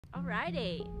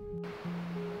Alrighty.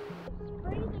 It's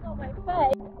freezing on my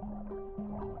face.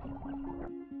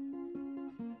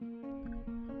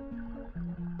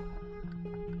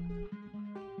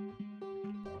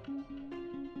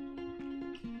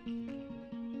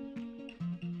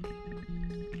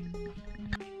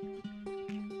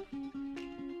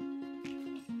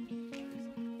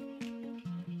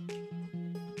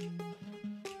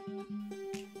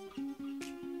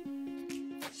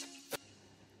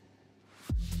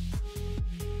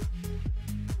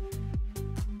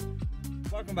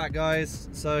 Welcome back, guys.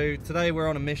 So today we're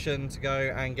on a mission to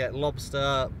go and get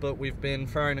lobster, but we've been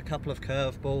throwing a couple of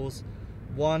curveballs.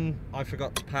 One, I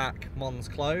forgot to pack Mon's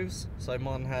clothes, so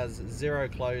Mon has 0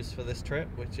 clothes for this trip,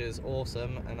 which is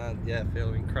awesome, and I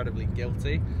feel incredibly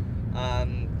guilty.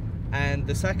 And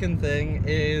the second thing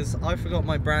is I forgot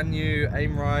my brand new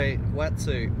Aimrite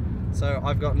wetsuit, so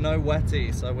I've got no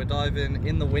wetty. So we're diving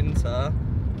in the winter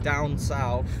down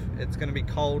south. It's going to be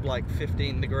cold, like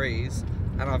 15 degrees.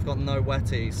 And I've got no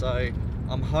wetty, so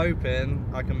I'm hoping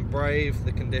I can brave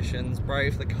the conditions,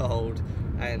 brave the cold,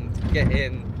 and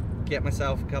get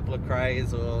myself a couple of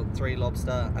crays or 3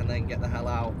 lobster, and then get the hell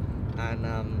out. And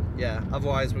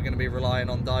otherwise we're going to be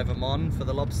relying on Divermon for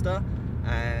the lobster,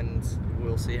 and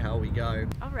we'll see how we go.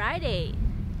 Alrighty,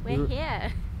 we're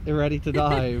here. You're ready to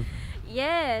dive?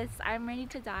 Yes, I'm ready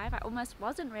to dive. I almost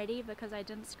wasn't ready because I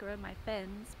didn't screw in my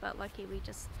fins, but lucky we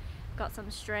just got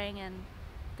some string and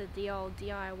the old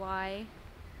DIY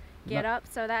get up,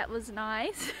 so that was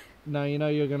nice. No, you know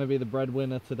you're going to be the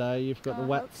breadwinner today. You've got the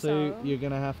wetsuit, so you're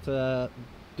going to have to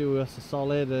do us a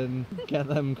solid and get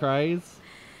them crays.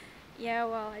 Yeah,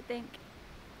 well, I think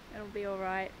it'll be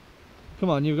alright. Come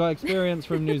on, you've got experience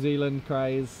from New Zealand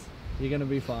crays. You're going to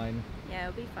be fine. Yeah,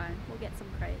 it'll be fine. We'll get some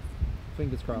crays.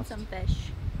 Fingers crossed. And some fish.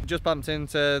 Just bumped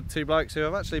into 2 blokes who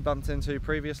I've actually bumped into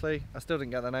previously. I still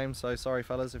didn't get their names, so sorry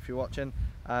fellas if you're watching.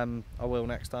 I will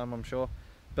next time, I'm sure.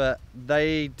 But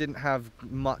they didn't have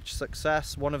much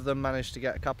success. One of them managed to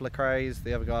get a couple of crays,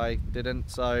 the other guy didn't,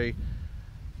 so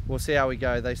we'll see how we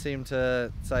go. They seem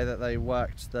to say that they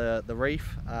worked the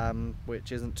reef,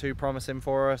 which isn't too promising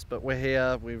for us, but we're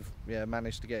here. We've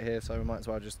managed to get here, so we might as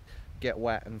well just get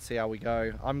wet and see how we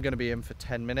go. I'm going to be in for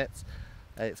 10 minutes.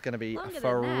 It's going to be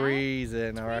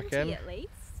freezing, I reckon. 20 at least.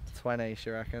 20, she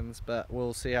reckons, but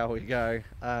we'll see how we go.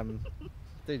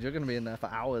 Dude, you're going to be in there for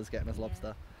hours getting us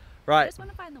lobster. Right. I just want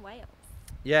to find the whales.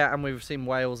 Yeah, and we've seen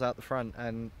whales out the front,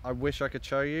 and I wish I could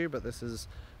show you, but this is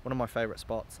one of my favourite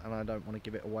spots, and I don't want to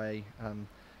give it away.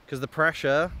 Because the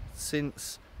pressure,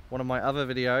 since one of my other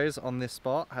videos on this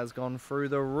spot, has gone through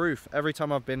the roof. Every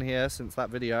time I've been here since that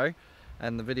video,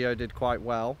 and the video did quite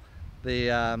well,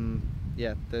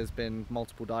 there's been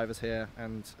multiple divers here,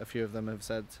 and a few of them have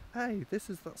said, hey, this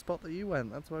is that spot that you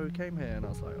went, that's why we came here. And I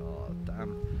was like, oh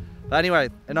damn. But anyway,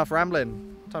 enough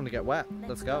rambling, time to get wet.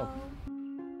 Let's go.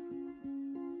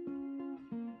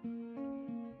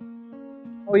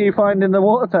 What are you finding the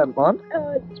water temp, Mon?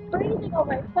 It's freezing on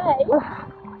my face.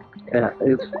 Yeah,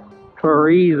 it's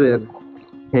freezing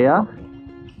here.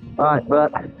 Right,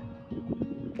 but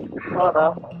shut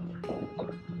up.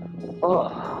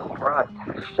 Oh, right,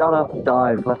 shut up and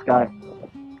dive, let's go.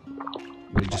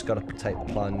 We just got to take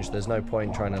the plunge. There's no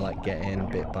point trying to like get in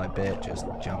bit by bit, just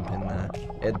jump in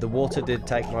there. The water did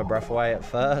take my breath away at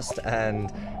first,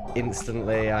 and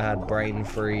instantly I had brain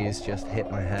freeze just hit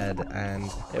my head,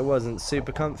 and it wasn't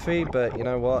super comfy, but you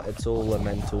know what, it's all a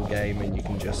mental game, and you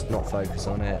can just not focus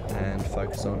on it and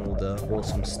focus on all the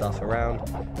awesome stuff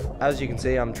around. As you can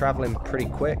see, I'm traveling pretty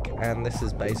quick, and this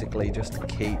is basically just to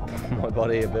keep my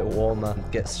body a bit warmer.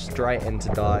 Get straight into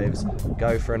dives,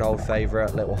 go for an old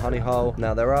favorite little honey hole.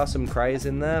 Now there are some crays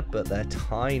in there, but they're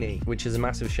tiny, which is a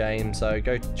massive shame, so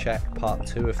go check part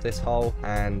 2 of this hole,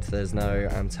 and there's no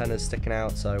antennas sticking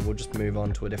out, so we'll just move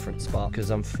on to a different spot, because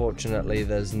unfortunately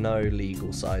there's no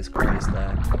legal size crays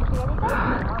there.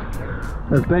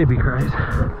 There's baby crays.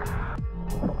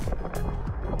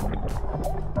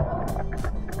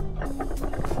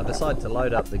 I decided to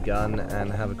load up the gun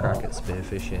and have a crack at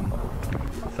spearfishing.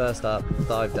 First up,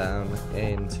 dive down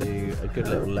into a good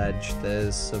little ledge.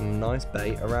 There's some nice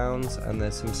bait around, and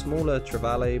there's some smaller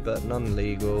trevally, but none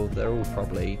legal. They're all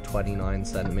probably 29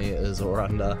 centimeters or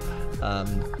under,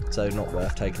 so not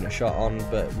worth taking a shot on,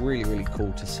 but really, really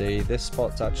cool to see. This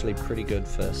spot's actually pretty good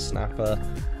for snapper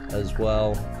as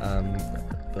well,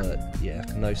 but yeah,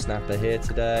 no snapper here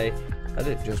today. I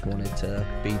just wanted to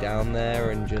be down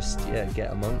there and just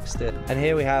get amongst it. And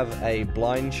here we have a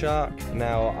blind shark.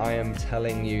 Now I am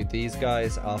telling you, these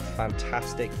guys are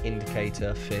fantastic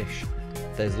indicator fish.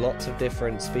 There's lots of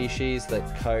different species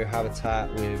that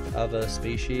cohabitat with other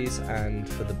species, and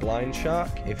for the blind shark,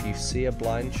 if you see a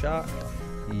blind shark,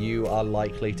 you are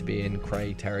likely to be in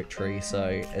cray territory.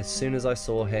 So as soon as I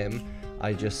saw him,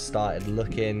 I just started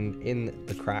looking in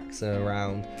the cracks and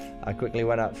around. I quickly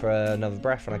went up for another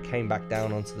breath and I came back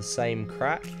down onto the same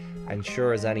crack, and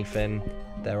sure as anything,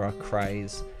 there are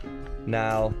crays.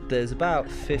 Now, there's about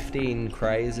 15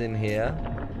 crays in here,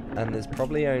 and there's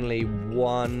probably only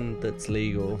one that's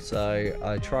legal, so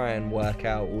I try and work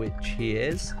out which he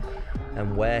is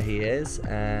and where he is,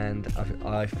 and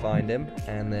I find him,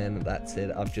 and then that's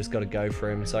it. I've just got to go for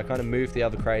him. So I kind of move the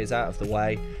other crays out of the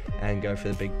way and go for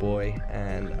the big boy,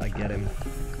 and I get him.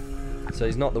 So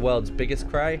he's not the world's biggest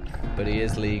cray, but he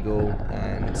is legal,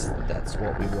 and that's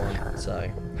what we want. So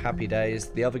happy days.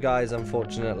 The other guys,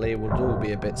 unfortunately, will all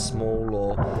be a bit small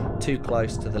or too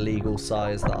close to the legal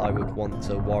size that I would want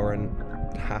to warrant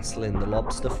hassling the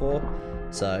lobster for.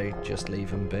 So just leave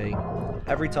them be.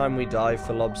 Every time we dive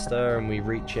for lobster and we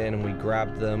reach in and we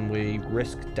grab them, we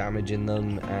risk damaging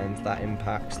them, and that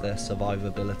impacts their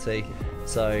survivability.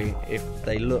 So if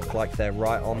they look like they're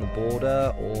right on the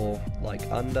border or like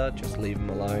under, just leave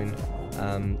them alone.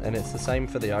 And it's the same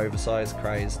for the oversized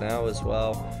crays now as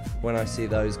well. When I see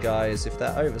those guys, if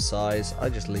they're oversized, I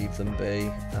just leave them be.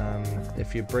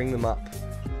 If you bring them up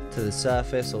to the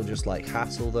surface or just like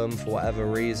hassle them for whatever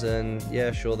reason,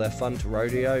 yeah, sure, they're fun to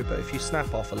rodeo, but if you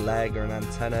snap off a leg or an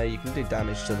antenna, you can do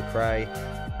damage to the cray,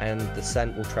 and the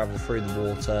scent will travel through the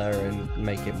water and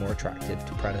make it more attractive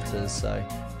to predators. So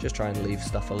just try and leave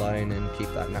stuff alone and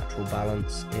keep that natural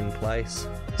balance in place.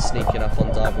 Sneaking up on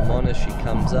Divermon as she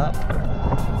comes up.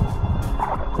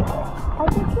 I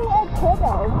can see a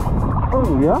kiddo.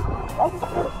 Oh yeah? I can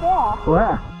see there.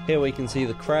 Where? Here we can see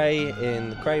the cray in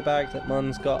the cray bag that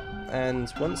Mon's got,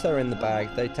 and once they're in the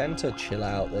bag, they tend to chill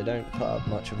out. They don't put up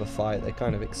much of a fight. They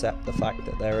kind of accept the fact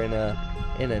that they're in a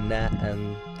net,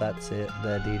 and that's it.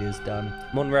 Their deed is done.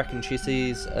 Mon reckons she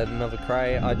sees another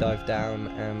cray. I dive down,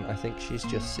 and I think she's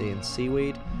just seeing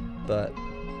seaweed, but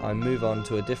I move on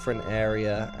to a different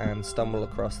area and stumble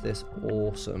across this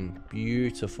awesome,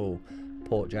 beautiful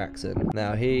Port Jackson.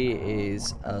 Now he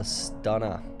is a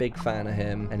stunner, big fan of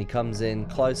him, and he comes in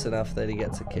close enough that he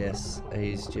gets a kiss.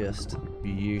 He's just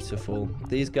beautiful.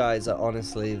 These guys are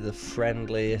honestly the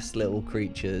friendliest little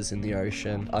creatures in the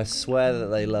ocean. I swear that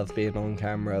they love being on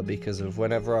camera, because of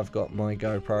whenever I've got my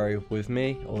GoPro with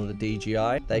me or the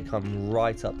DJI, they come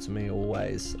right up to me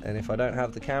always, and if I don't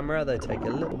have the camera, they take a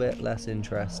little bit less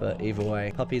interest. But either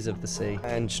way, puppies of the sea.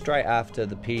 And straight after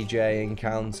the PJ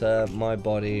encounter, my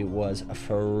body was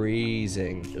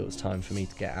freezing. It was time for me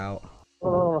to get out.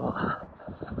 Oh.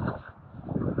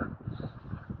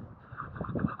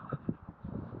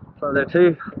 So the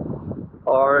two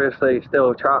are obviously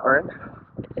still chattering.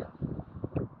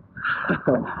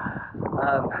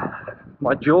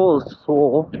 My jaw's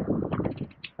sore,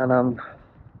 and I'm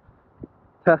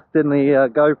testing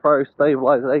the GoPro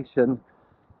stabilization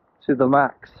to the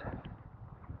max.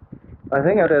 I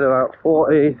think I did about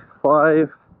 45,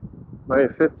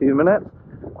 maybe 50 minutes.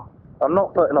 I'm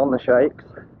not putting on the shakes.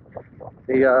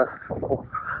 There's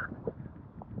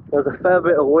a fair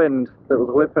bit of wind that was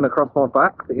whipping across my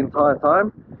back the entire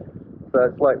time, so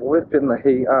it's like whipping the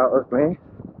heat out of me.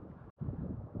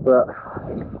 But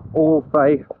all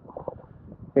faith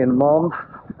in Mom,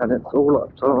 and it's all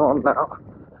up to Mom now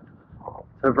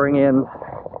to bring in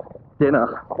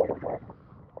dinner.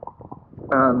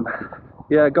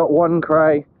 Yeah, got one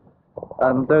cray,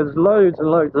 and there's loads and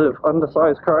loads of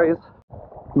undersized crays.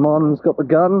 Mom's got the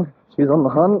gun, she's on the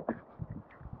hunt.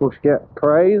 Will she get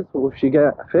crays? Will she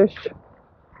get fish?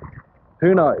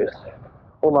 Who knows?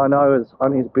 All I know is I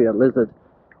need to be a lizard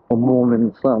or warm in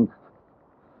the sun.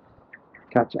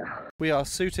 Catch ya. We are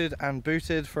suited and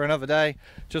booted for another day.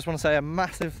 Just want to say a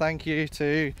massive thank you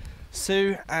to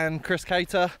Sue and Chris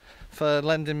Cater for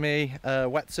lending me a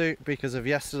wetsuit, because of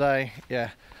yesterday.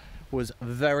 Yeah, was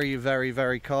very, very,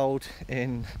 very cold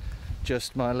in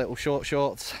just my little short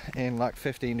shorts in like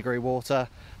 15-degree water.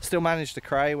 Still managed a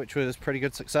cray, which was pretty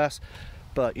good success,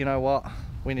 but you know what,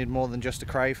 we need more than just a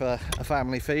cray for a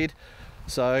family feed.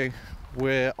 So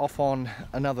we're off on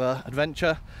another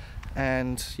adventure,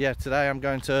 and yeah, today I'm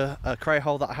going to a cray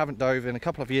hole that I haven't dove in a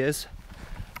couple of years,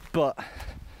 but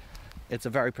it's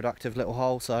a very productive little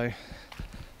hole, so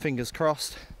fingers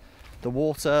crossed. The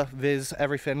water, viz,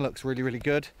 everything looks really, really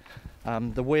good.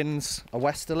 The winds are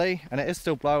westerly, and it is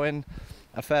still blowing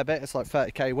a fair bit. It's like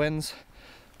 30k winds,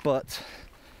 but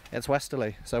it's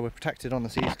westerly, so we're protected on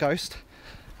this east coast.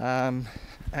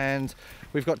 And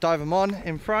we've got Divermon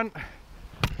in front.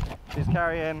 She's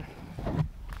carrying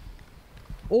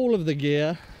all of the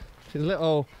gear She's a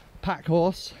little pack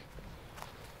horse.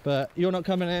 But you're not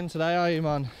coming in today, are you,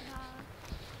 Mon? No.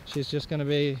 She's just going to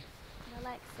be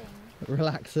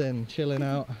relaxing, chilling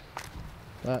out.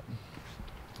 But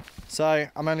so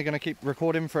I'm only going to keep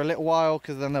recording for a little while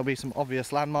because then there'll be some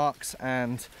obvious landmarks,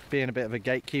 and being a bit of a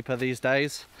gatekeeper these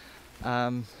days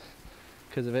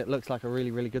because of it looks like a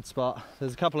really good spot.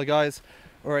 There's a couple of guys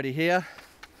already here,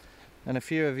 and a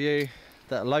few of you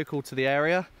that are local to the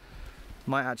area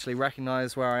might actually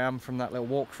recognize where I am from that little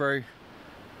walkthrough.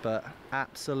 But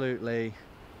absolutely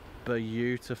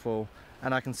beautiful,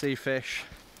 and I can see fish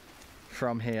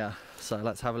from here, so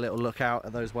let's have a little look out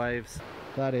at those waves.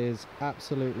 That is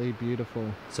absolutely beautiful.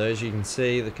 So as you can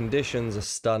see, the conditions are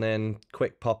stunning.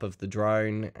 Quick pop of the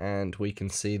drone and we can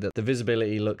see that the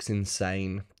visibility looks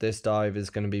insane. This dive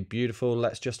is going to be beautiful.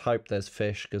 Let's just hope there's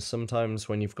fish, because sometimes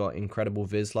when you've got incredible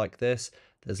viz like this,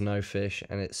 there's no fish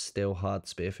and it's still hard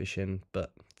spearfishing,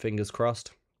 but fingers crossed.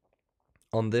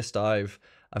 On this dive,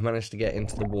 I've managed to get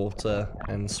into the water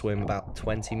and swim about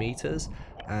 20 meters,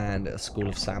 and a school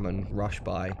of salmon rushed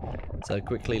by. So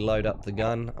quickly load up the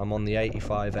gun. I'm on the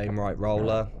 85 Aimrite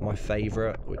roller, my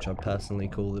favorite, which I personally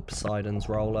call the Poseidon's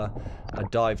roller. I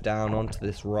dive down onto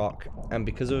this rock, and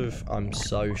because I'm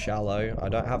so shallow, I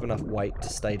don't have enough weight to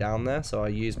stay down there, so I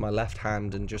use my left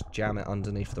hand and just jam it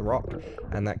underneath the rock,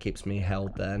 and that keeps me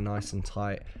held there nice and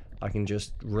tight. I can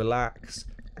just relax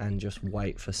and just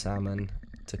wait for salmon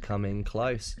to come in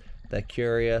close. They're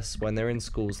curious. When they're in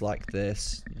schools like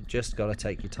this, you just got to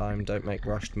take your time. Don't make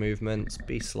rushed movements.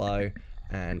 Be slow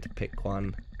and pick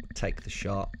one, take the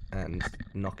shot and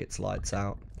knock its lights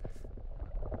out.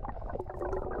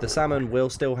 The salmon will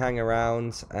still hang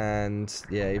around, and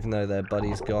yeah, even though their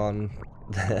buddy's gone,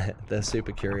 they're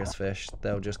super curious fish.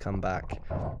 They'll just come back.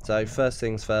 So first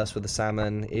things first with the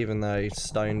salmon, even though you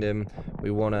stoned him,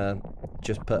 we want to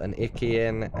just put an icky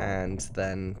in and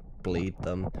then bleed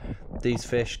them. These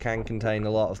fish can contain a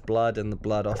lot of blood, and the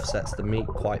blood offsets the meat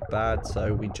quite bad,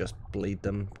 so we just bleed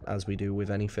them as we do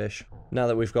with any fish. Now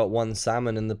that we've got one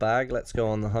salmon in the bag, let's go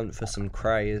on the hunt for some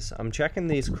crays. I'm checking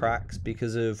these cracks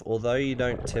because although you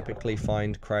don't typically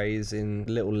find crays in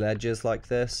little ledges like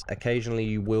this, occasionally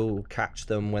you will catch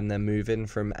them when they're moving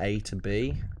from A to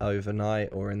B overnight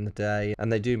or in the day,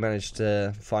 and they do manage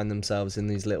to find themselves in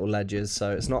these little ledges.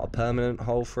 So it's not a permanent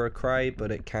hole for a cray,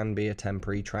 but it can be a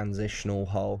temporary transitional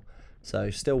hole.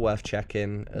 So still worth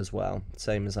checking as well,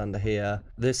 same as under here.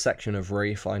 This section of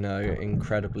reef I know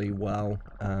incredibly well.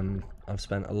 I've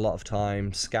spent a lot of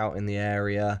time scouting the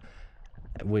area.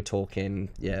 We're talking,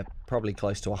 yeah, probably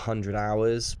close to 100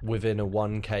 hours within a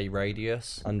 1k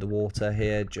radius underwater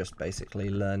here, just basically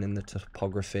learning the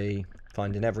topography,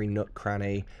 finding every nook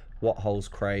cranny, what holes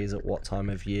crays at what time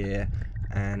of year,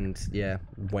 and yeah,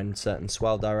 when certain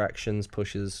swell directions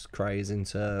pushes crays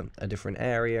into a different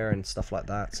area and stuff like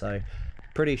that. So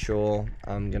pretty sure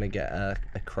I'm gonna get a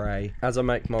cray. As I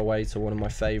make my way to one of my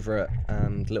favorite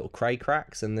little cray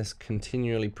cracks, and this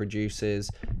continually produces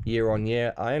year on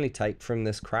year. I only take from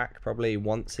this crack probably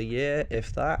once a year,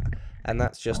 if that, and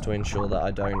that's just to ensure that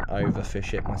I don't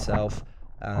overfish it myself.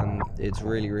 It's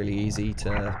really easy to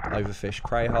overfish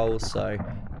cray holes, so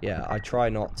yeah, I try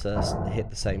not to hit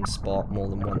the same spot more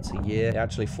than once a year. It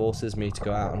actually forces me to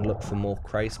go out and look for more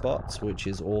cray spots, which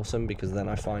is awesome because then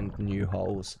I find new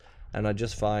holes. And I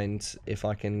just find if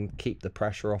I can keep the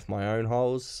pressure off my own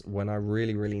holes, when I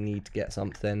really need to get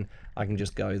something, I can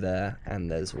just go there and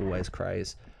there's always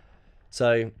crays.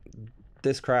 So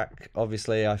this crack,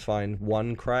 obviously I find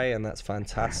one cray and that's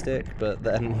fantastic, but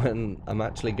then when I'm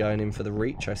actually going in for the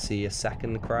reach, I see a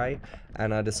second cray,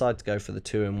 and I decide to go for the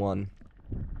 2-in-1,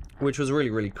 which was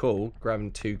really cool,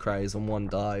 grabbing 2 crays on one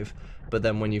dive. But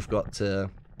then when you've got to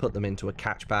put them into a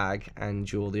catch bag and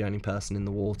you're the only person in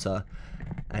the water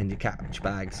and your catch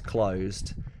bag's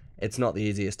closed, it's not the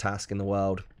easiest task in the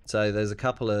world. So there's a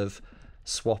couple of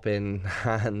swapping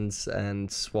hands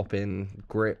and swapping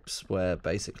grips where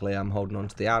basically I'm holding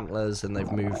onto the antlers and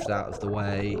they've moved out of the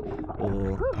way,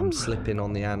 or I'm slipping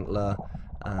on the antler.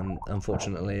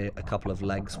 Unfortunately, a couple of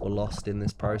legs were lost in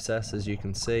this process, as you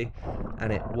can see,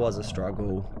 and it was a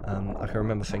struggle. I can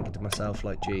remember thinking to myself,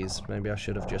 like, geez, maybe I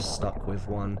should have just stuck with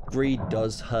one. Greed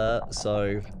does hurt,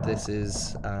 so this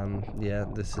is yeah,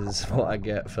 this is what I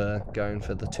get for going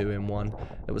for the 2-in-1.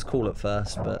 It was cool at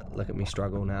first, but look at me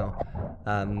struggle now.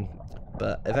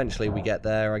 But eventually we get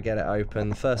there, I get it open,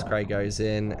 the first cray goes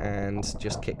in and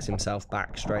just kicks himself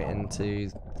back straight into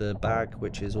the bag,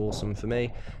 which is awesome for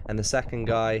me. And the second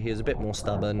guy, he was a bit more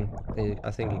stubborn.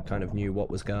 I think he kind of knew what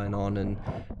was going on and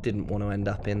didn't want to end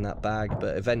up in that bag,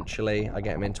 but eventually I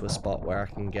get him into a spot where I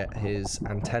can get his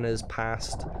antennas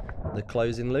past the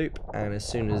closing loop, and as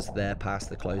soon as they're past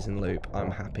the closing loop,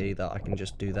 I'm happy that I can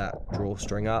just do that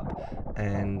drawstring up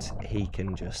and he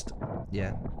can just,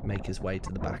 yeah, make his way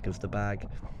to the back of the bag.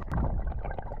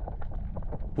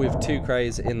 With 2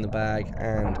 crays in the bag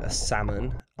and a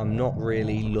salmon, I'm not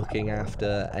really looking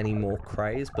after any more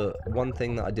crays, but one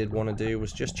thing that I did want to do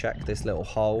was just check this little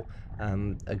hole,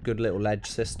 a good little ledge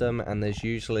system, and there's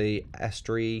usually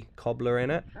estuary cobbler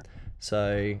in it,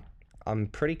 so I'm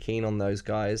pretty keen on those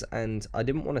guys, and I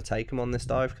didn't want to take him on this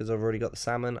dive because I've already got the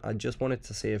salmon. I just wanted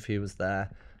to see if he was there.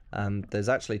 There's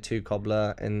actually 2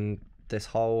 cobbler in this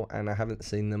hole, and I haven't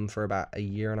seen them for about a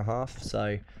year and a half,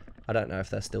 so I don't know if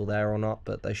they're still there or not,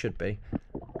 but they should be.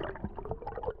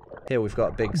 Here we've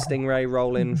got a big stingray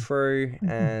rolling through,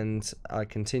 and I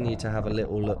continue to have a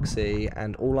little look-see,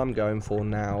 and all I'm going for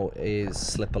now is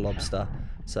slipper lobster.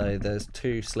 So there's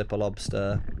 2 slipper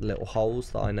lobster little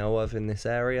holes that I know of in this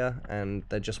area, and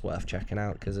they're just worth checking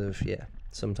out because of, yeah,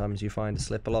 sometimes you find a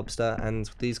slipper lobster, and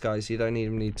these guys, you don't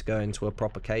even need to go into a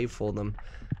proper cave for them.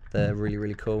 They're really,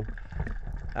 really cool.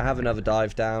 I have another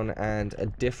dive down, and a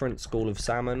different school of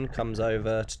salmon comes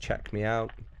over to check me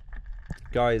out.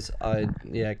 Guys, I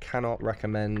cannot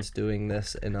recommend doing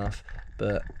this enough,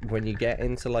 but when you get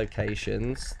into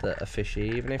locations that are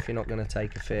fishy, even if you're not going to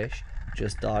take a fish,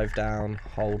 just dive down,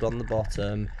 hold on the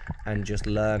bottom, and just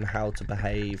learn how to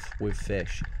behave with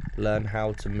fish. Learn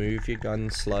how to move your gun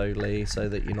slowly so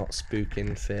that you're not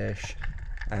spooking fish.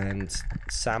 And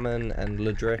salmon and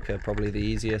ludric are probably the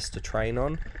easiest to train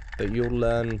on, but you'll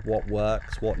learn what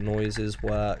works, what noises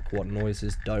work, what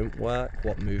noises don't work,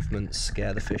 what movements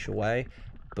scare the fish away.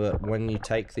 But when you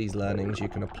take these learnings, you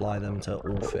can apply them to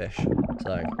all fish.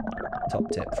 So, top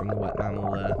tip from the wet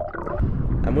mammal there.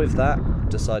 And with that,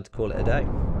 decide to call it a day.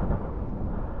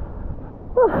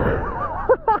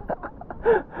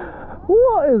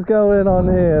 What is going on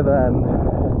here then?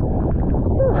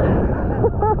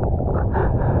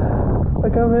 I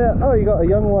come here, oh, you got a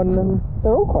young one, and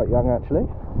they're all quite young actually.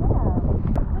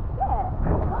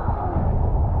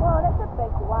 Well, that's a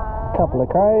big one. Couple of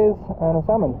crays and a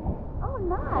salmon. Oh,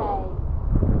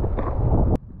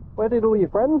 nice. Where did all your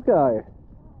friends go?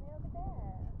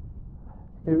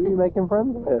 Who are you making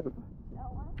friends with?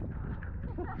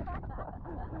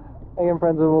 Making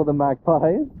friends with all the magpies?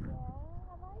 Yeah,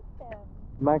 I like them.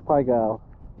 Magpie girl.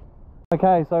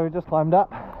 Okay, so we just climbed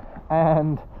up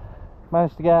and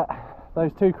managed to get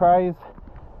those 2 crays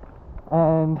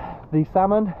and the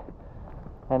salmon,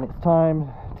 and it's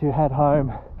time to head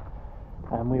home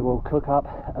and we will cook up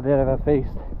a bit of a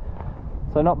feast.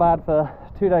 So not bad for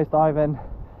 2 days diving,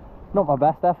 not my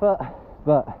best effort,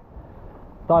 but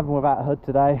diving without a hood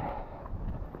today,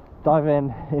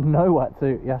 diving in no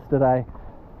wetsuit yesterday,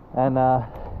 and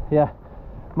yeah,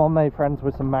 Mom made friends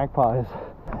with some magpies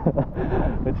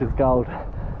which is gold.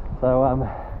 So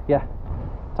yeah,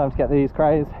 time to get these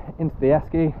crays into the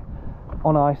esky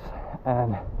on ice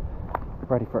and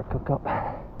ready for a cook up.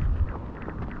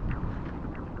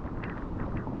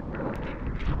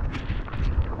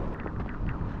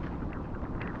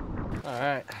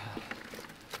 Alright,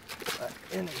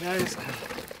 in it goes.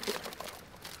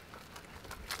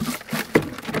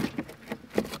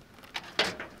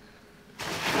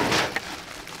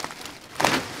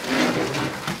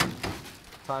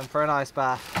 Time for an ice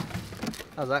bath.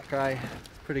 How's that cray?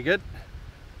 Pretty good.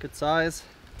 Good size.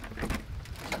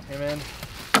 Came in.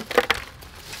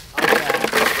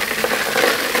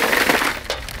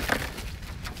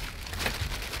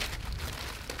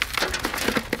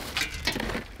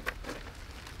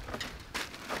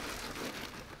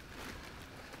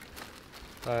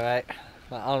 Alright,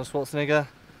 like Arnold Schwarzenegger,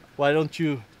 why don't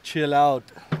you chill out?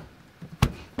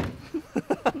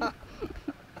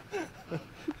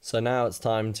 So now it's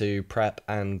time to prep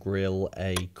and grill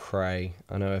a cray.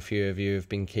 I know a few of you have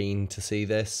been keen to see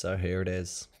this, so here it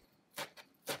is.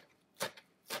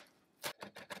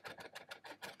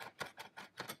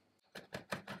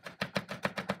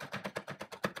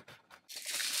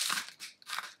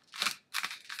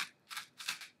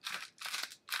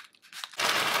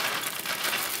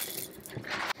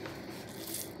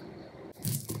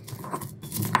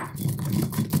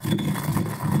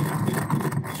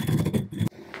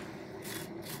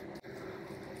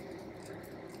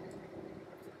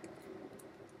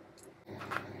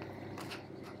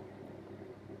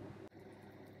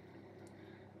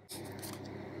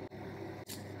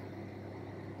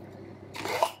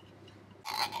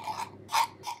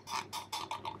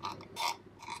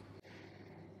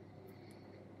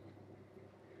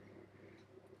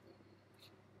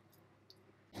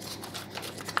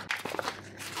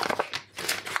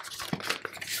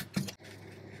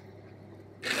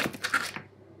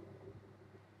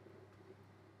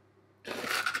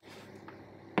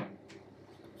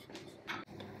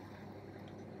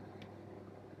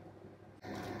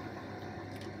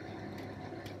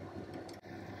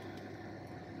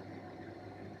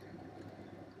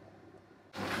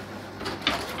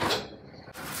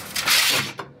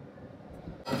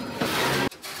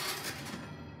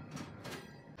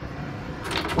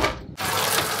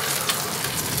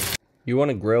 You want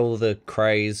to grill the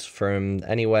crays from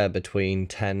anywhere between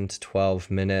 10 to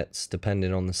 12 minutes,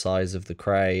 depending on the size of the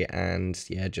cray, and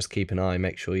yeah, just keep an eye,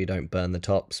 make sure you don't burn the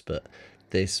tops, but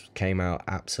this came out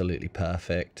absolutely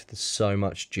perfect. There's so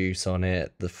much juice on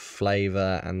it, the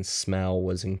flavour and smell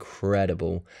was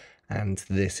incredible, and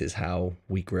this is how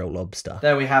we grill lobster.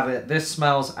 There we have it. This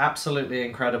smells absolutely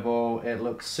incredible. It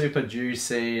looks super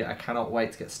juicy. I cannot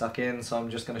wait to get stuck in, so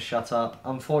I'm just going to shut up.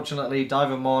 Unfortunately,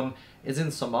 Divermon is in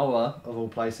Samoa, of all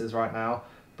places, right now.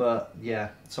 But yeah,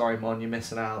 sorry Mon, you're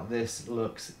missing out. This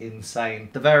looks insane.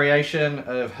 The variation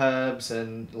of herbs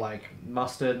and like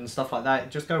mustard and stuff like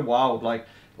that, just go wild. Like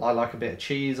I like a bit of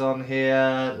cheese on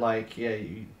here, like yeah,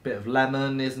 a bit of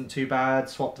lemon isn't too bad.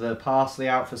 Swap the parsley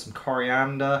out for some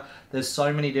coriander. There's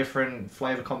so many different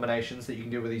flavour combinations that you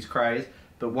can do with these crays.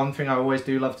 But one thing I always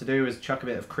do love to do is chuck a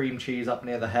bit of cream cheese up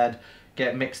near the head,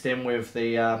 get mixed in with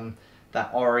the that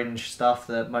orange stuff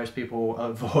that most people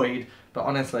avoid, but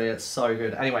honestly it's so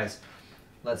good. Anyways,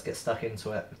 let's get stuck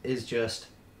into it. It's just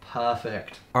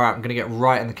perfect. Alright, I'm gonna get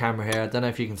right in the camera here. I don't know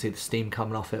if you can see the steam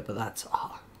coming off it, but that's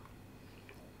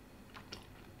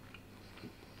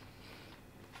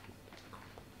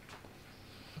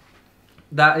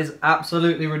that is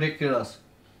absolutely ridiculous.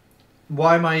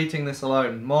 Why am I eating this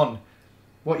alone? Mon,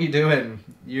 what are you doing?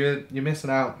 You're missing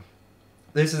out.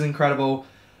 This is incredible.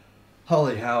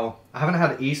 Holy hell. I haven't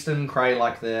had Eastern cray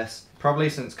like this probably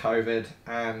since COVID,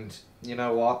 and you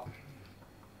know what?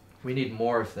 We need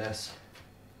more of this.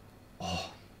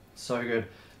 Oh, so good.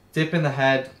 Dip in the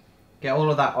head, get all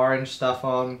of that orange stuff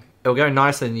on. It'll go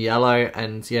nice and yellow,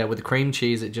 and yeah, with the cream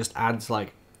cheese it just adds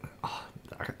like...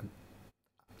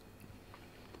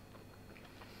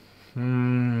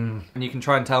 And you can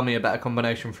try and tell me a better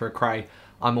combination for a cray.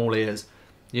 I'm all ears.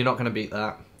 You're not going to beat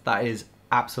that. That is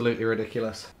absolutely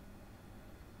ridiculous.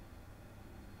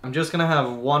 I'm just going to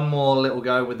have one more little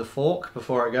go with the fork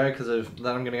before I go, because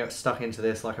then I'm going to get stuck into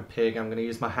this like a pig. I'm going to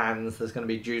use my hands. There's going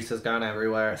to be juices going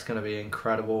everywhere. It's going to be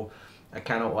incredible. I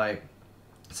cannot wait.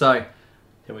 So,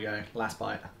 here we go. Last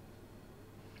bite.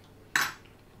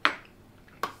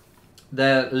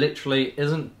 There literally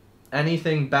isn't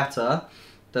anything better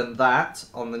than that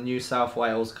on the New South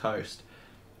Wales coast.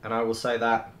 And I will say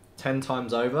that 10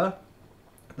 times over.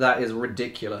 That is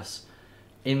ridiculous.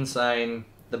 Insane.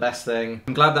 The best thing.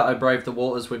 I'm glad that I braved the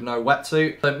waters with no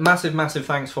wetsuit. So massive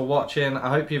thanks for watching. I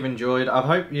hope you've enjoyed. I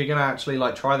hope you're gonna actually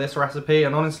like try this recipe,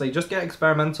 and honestly just get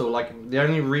experimental. Like the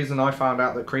only reason I found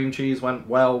out that cream cheese went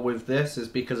well with this is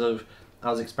because of I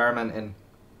was experimenting.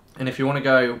 And if you want to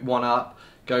go one up,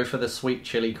 go for the sweet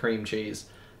chili cream cheese.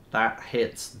 That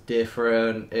hits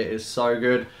different. It is so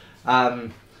good.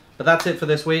 But that's it for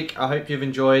this week. I hope you've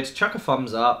enjoyed. Chuck a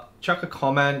thumbs up, chuck a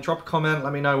comment, drop a comment,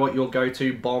 let me know what your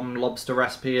go-to bomb lobster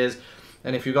recipe is.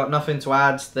 And if you've got nothing to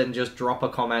add, then just drop a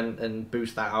comment and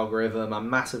boost that algorithm. I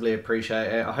massively appreciate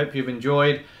it. I hope you've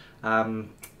enjoyed.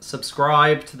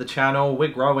 Subscribe to the channel. We're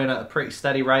growing at a pretty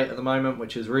steady rate at the moment,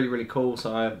 which is really cool.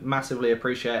 So I massively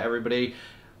appreciate everybody.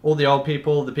 All the old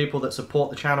people, the people that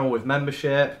support the channel with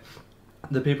membership,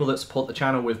 the people that support the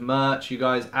channel with merch. You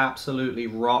guys absolutely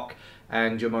rock.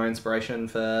 And you're my inspiration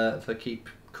for keep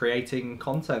creating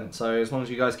content. So as long as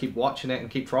you guys keep watching it and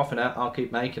keep frothing it, I'll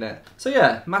keep making it. So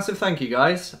yeah, massive thank you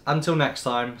guys. Until next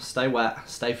time, stay wet,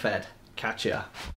 stay fed. Catch ya.